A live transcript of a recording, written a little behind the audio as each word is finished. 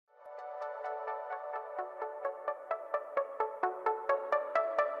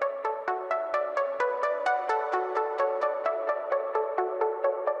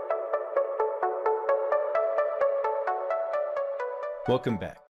Welcome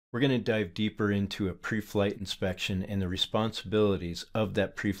back. We're going to dive deeper into a pre-flight inspection and the responsibilities of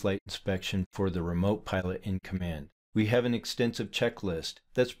that pre-flight inspection for the remote pilot in command. We have an extensive checklist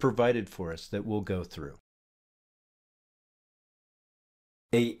that's provided for us that we'll go through.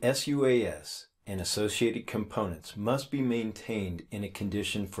 A sUAS and associated components must be maintained in a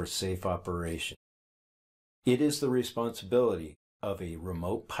condition for safe operation. It is the responsibility of a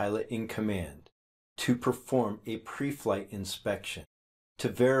remote pilot in command to perform a pre-flight inspection to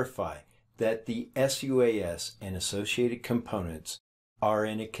verify that the sUAS and associated components are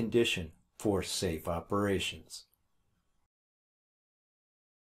in a condition for safe operations.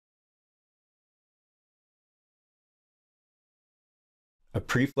 A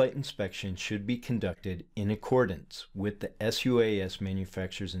pre-flight inspection should be conducted in accordance with the sUAS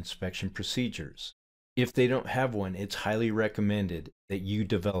manufacturer's inspection procedures. If they don't have one, it's highly recommended that you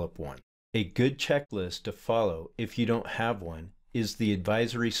develop one. A good checklist to follow if you don't have one is the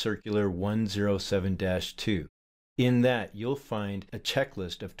Advisory Circular 107-2. In that, you'll find a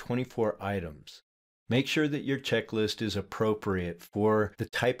checklist of 24 items. Make sure that your checklist is appropriate for the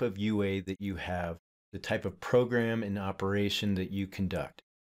type of UA that you have, the type of program and operation that you conduct.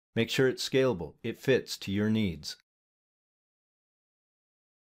 Make sure it's scalable, it fits to your needs.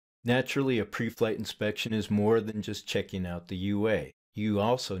 Naturally, a pre-flight inspection is more than just checking out the UA. You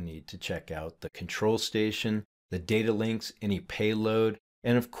also need to check out the control station, the data links, any payload,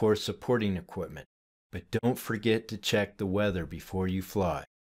 and of course supporting equipment. But don't forget to check the weather before you fly.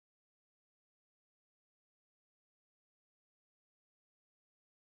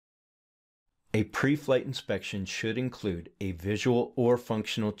 A pre-flight inspection should include a visual or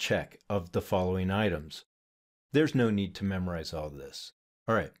functional check of the following items. There's no need to memorize all this.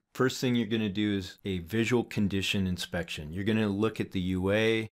 All right, first thing you're going to do is a visual condition inspection. You're going to look at the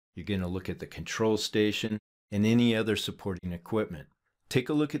UA, you're going to look at the control station, and any other supporting equipment. Take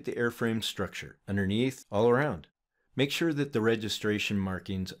a look at the airframe structure, underneath, all around. Make sure that the registration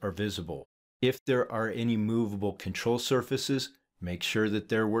markings are visible. If there are any movable control surfaces, make sure that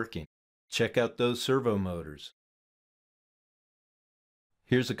they're working. Check out those servo motors.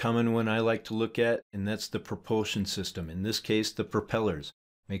 Here's a common one I like to look at, and that's the propulsion system. In this case, the propellers.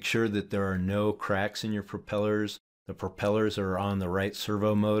 Make sure that there are no cracks in your propellers, the propellers are on the right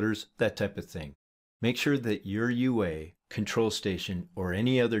servo motors, that type of thing. Make sure that your UA, control station, or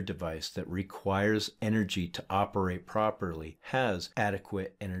any other device that requires energy to operate properly has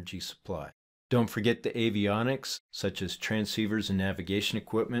adequate energy supply. Don't forget the avionics, such as transceivers and navigation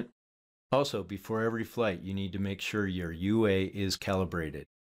equipment. Also, before every flight, you need to make sure your UA is calibrated.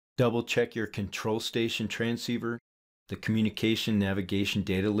 Double check your control station transceiver, the communication, navigation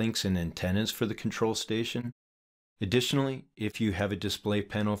data links, and antennas for the control station. Additionally, if you have a display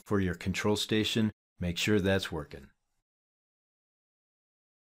panel for your control station, make sure that's working.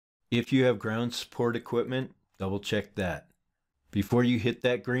 If you have ground support equipment, double check that. Before you hit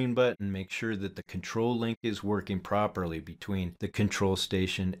that green button, make sure that the control link is working properly between the control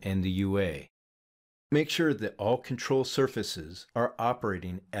station and the UA. Make sure that all control surfaces are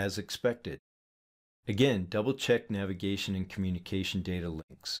operating as expected. Again, double check navigation and communication data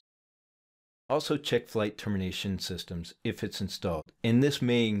links. Also check flight termination systems if it's installed, and this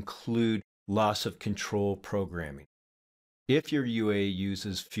may include loss of control programming. If your UA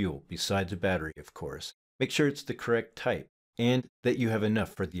uses fuel, besides a battery of course, make sure it's the correct type and that you have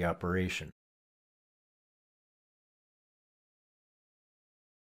enough for the operation.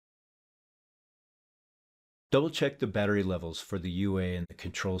 Double check the battery levels for the UA and the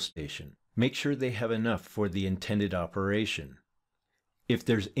control station. Make sure they have enough for the intended operation. If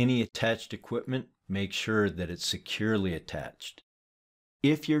there's any attached equipment, make sure that it's securely attached.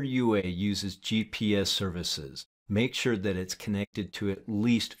 If your UA uses GPS services, make sure that it's connected to at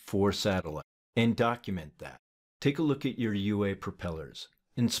least 4 satellites and document that. Take a look at your UA propellers.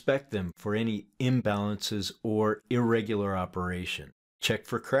 Inspect them for any imbalances or irregular operation. Check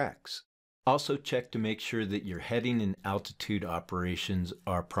for cracks. Also check to make sure that your heading and altitude operations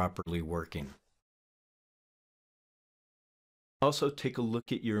are properly working. Also take a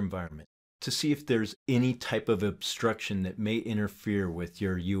look at your environment to see if there's any type of obstruction that may interfere with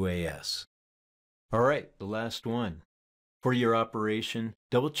your UAS. All right, the last one. For your operation,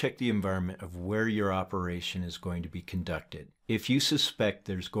 double check the environment of where your operation is going to be conducted. If you suspect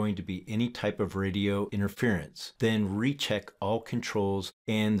there's going to be any type of radio interference, then recheck all controls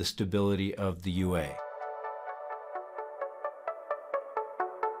and the stability of the UA.